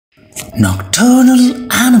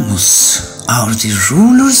Nocturnal animals are the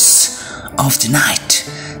rulers of the night.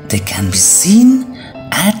 They can be seen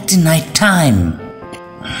at the night time.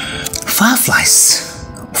 Fireflies.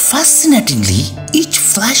 Fascinatingly, each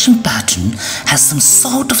flashing pattern has some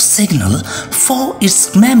sort of signal for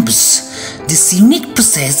its members. This unique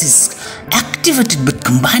process is activated by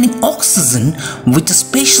combining oxygen with a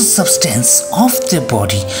special substance of their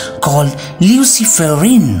body called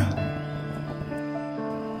luciferin.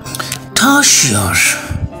 Tarsier.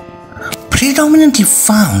 Predominantly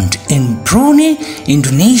found in Brunei,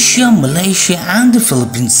 Indonesia, Malaysia and the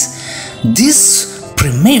Philippines. These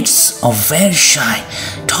primates are very shy.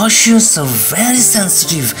 Tarsiers are very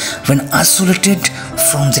sensitive when isolated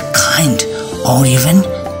from the kind or even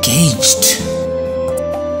caged.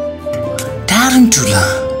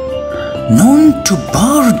 Tarantula. Known to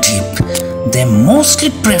burrow deep, they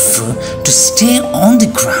mostly prefer to stay on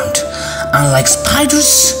the ground. Unlike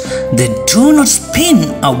spiders, they do not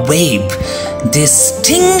spin a web. They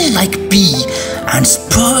sting like bee and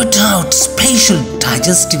spurt out special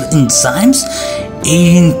digestive enzymes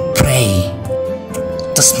in prey.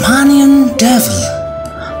 Tasmanian devil.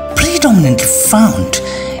 Predominantly found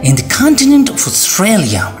in the continent of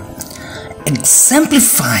Australia.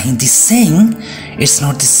 Exemplifying the saying, it's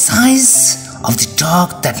not the size of the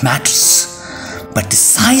dog that matters, but the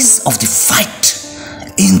size of the fight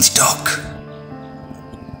in the dog.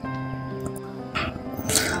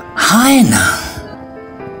 Hyena.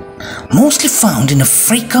 Mostly found in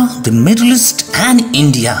Africa, the Middle East and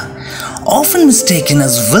India. Often mistaken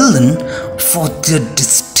as villain for their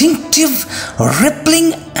distinctive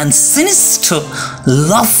rippling and sinister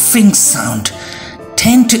laughing sound,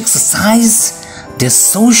 tend to exercise their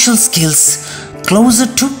social skills closer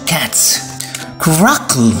to cats.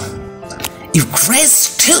 Caracal. If grace,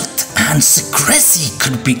 stealth and secrecy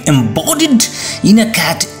could be embodied in a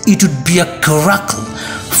cat, it would be a caracal.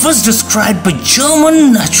 First described by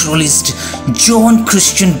German naturalist Johann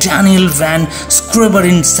Christian Daniel van Scrieber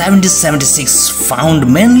in 1776,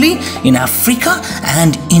 found mainly in Africa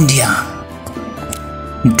and India.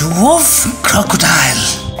 Dwarf crocodile.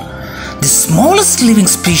 The smallest living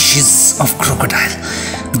species of crocodile.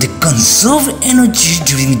 They conserve energy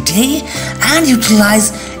during the day and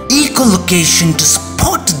utilize echolocation to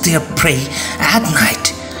spot their prey at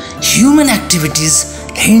night. Human activities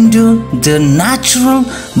hinder their natural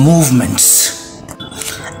movements.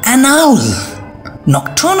 An owl.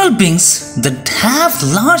 Nocturnal beings that have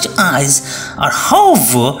large eyes are,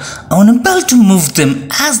 however, unable to move them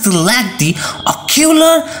as they lack the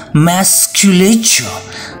ocular musculature.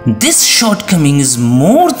 This shortcoming is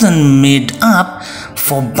more than made up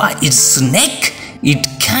for by its neck. It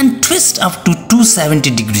can twist up to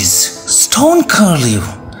 270 degrees. Stone curlew.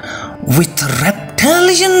 With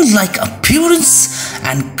reptilian-like appearance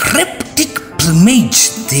and cryptic plumage,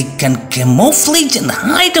 they can camouflage and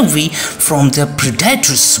hide away from their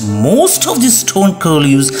predators. Most of the stone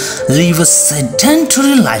curlews live a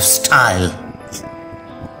sedentary lifestyle.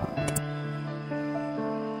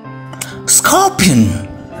 Scorpion.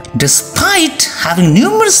 Despite having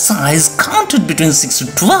numerous eyes counted between 6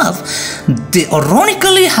 to 12, they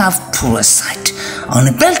ironically have poor sight.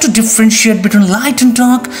 Unable to differentiate between light and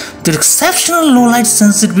dark, their exceptional low light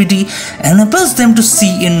sensitivity enables them to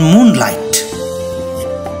see in moonlight.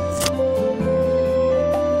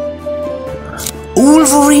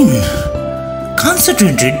 Wolverine.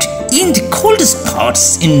 Concentrated in the coldest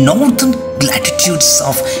parts in northern latitudes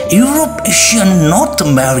of Europe, Asia and North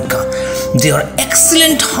America. They are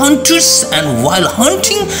excellent hunters, and while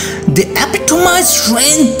hunting, they epitomize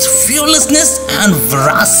strength, fearlessness and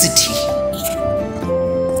veracity.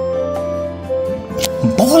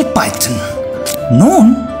 Ball python.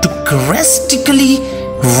 Known to characteristically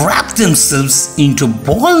wrap themselves into a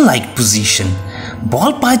ball-like position.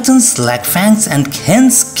 Ball pythons lack fangs and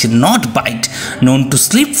hence cannot bite. Known to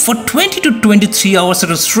sleep for 20 to 23 hours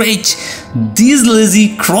at a stretch, these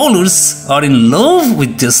lazy crawlers are in love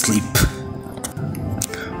with their sleep.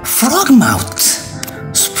 Frogmouth.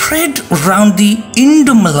 Spread around the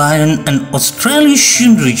Indo-Malayan and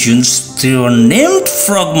Australasian regions, they are named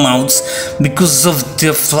frogmouths because of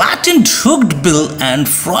their flattened hooked bill and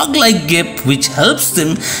frog-like gape, which helps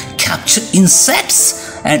them capture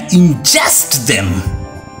insects and ingest them.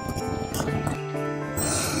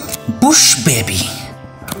 Bush baby.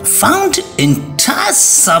 Found in entire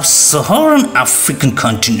sub-Saharan African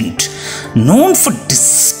continent. Known for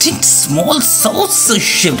distinct small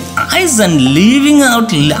saucer-shaped eyes and living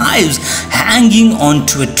out lives hanging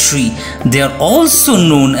onto a tree. They are also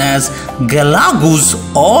known as galagos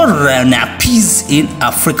or nappies in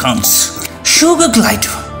Afrikaans. Sugar glider.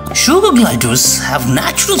 Sugar gliders have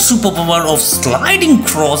natural superpower of sliding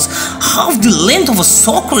across half the length of a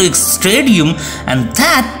soccer stadium, and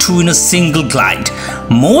that too in a single glide.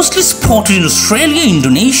 Mostly spotted in Australia,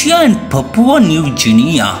 Indonesia and Papua New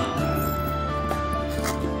Guinea.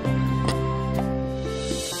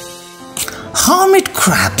 Hermit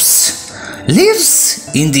crabs lives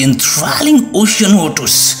in the enthralling ocean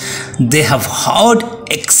waters. They have hard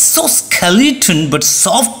exoskeleton but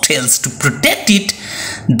soft tails to protect it.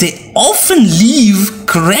 They often leave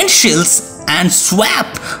current shells and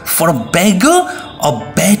swap for a bigger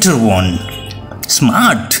or better one.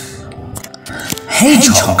 Smart.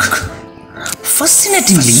 Hedgehog.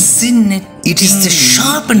 Fascinatingly, it is the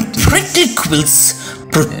sharp and prickly quills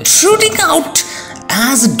protruding out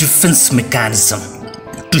as a defense mechanism.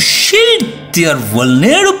 To shield their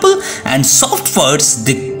vulnerable and soft parts,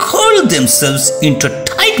 they curl themselves into a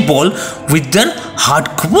tight ball with their hard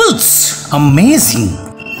quills. Amazing!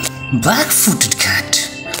 Black-footed cat,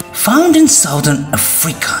 found in southern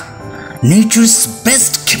Africa, nature's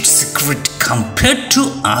best kept secret compared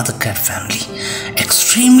to other cat family.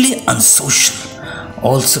 Extremely unsocial,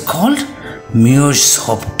 also called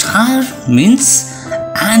Mearshoptire, means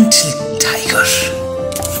antler tiger.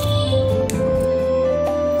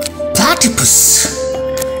 Platypus,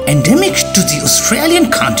 endemic to the Australian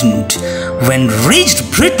continent. When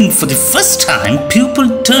reached Britain for the first time,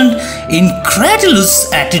 people turned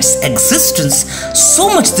incredulous at its existence, so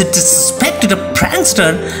much that they suspected a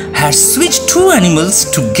prankster had switched two animals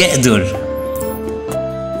together.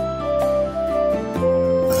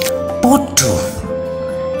 Potto.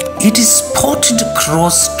 It is spotted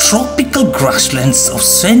across tropical grasslands of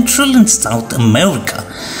Central and South America.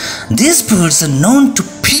 These birds are known to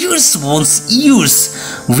pierce one's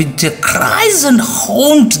ears with their cries and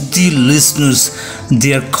haunt the listeners.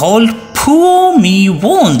 They are called poor me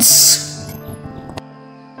ones.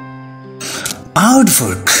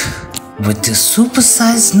 Aardvark, with their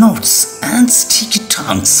supersized knots and sticky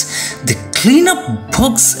tongues, they clean up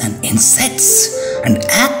bugs and insects and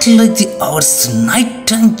act like the Earth's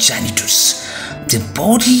nighttime janitors. Their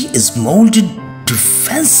body is molded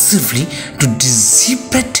defensively to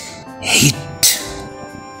dissipate heat.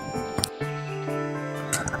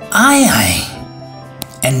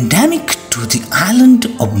 Endemic to the island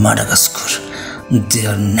of Madagascar.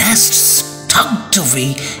 Their nests tucked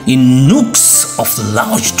away in nooks of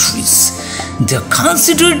large trees. They are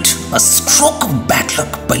considered a stroke of bad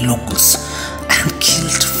luck by locals and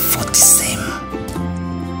killed for the same.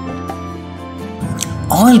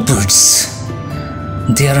 Oilbirds.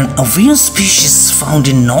 They are an avian species found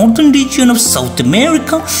in northern region of South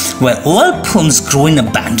America, where oil palms grow in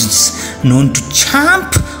abundance. Known to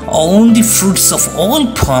champ on the fruits of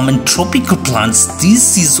oil palm and tropical plants, these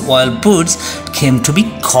sea oil birds came to be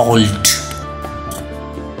called.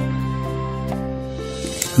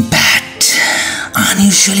 Bat,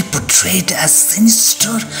 unusually portrayed as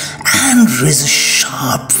sinister and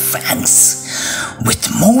razor-sharp fangs. With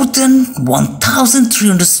more than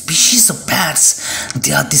 1,300 species of bats,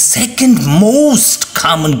 they are the second most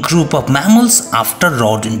common group of mammals after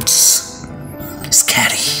rodents.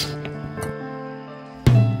 Scary.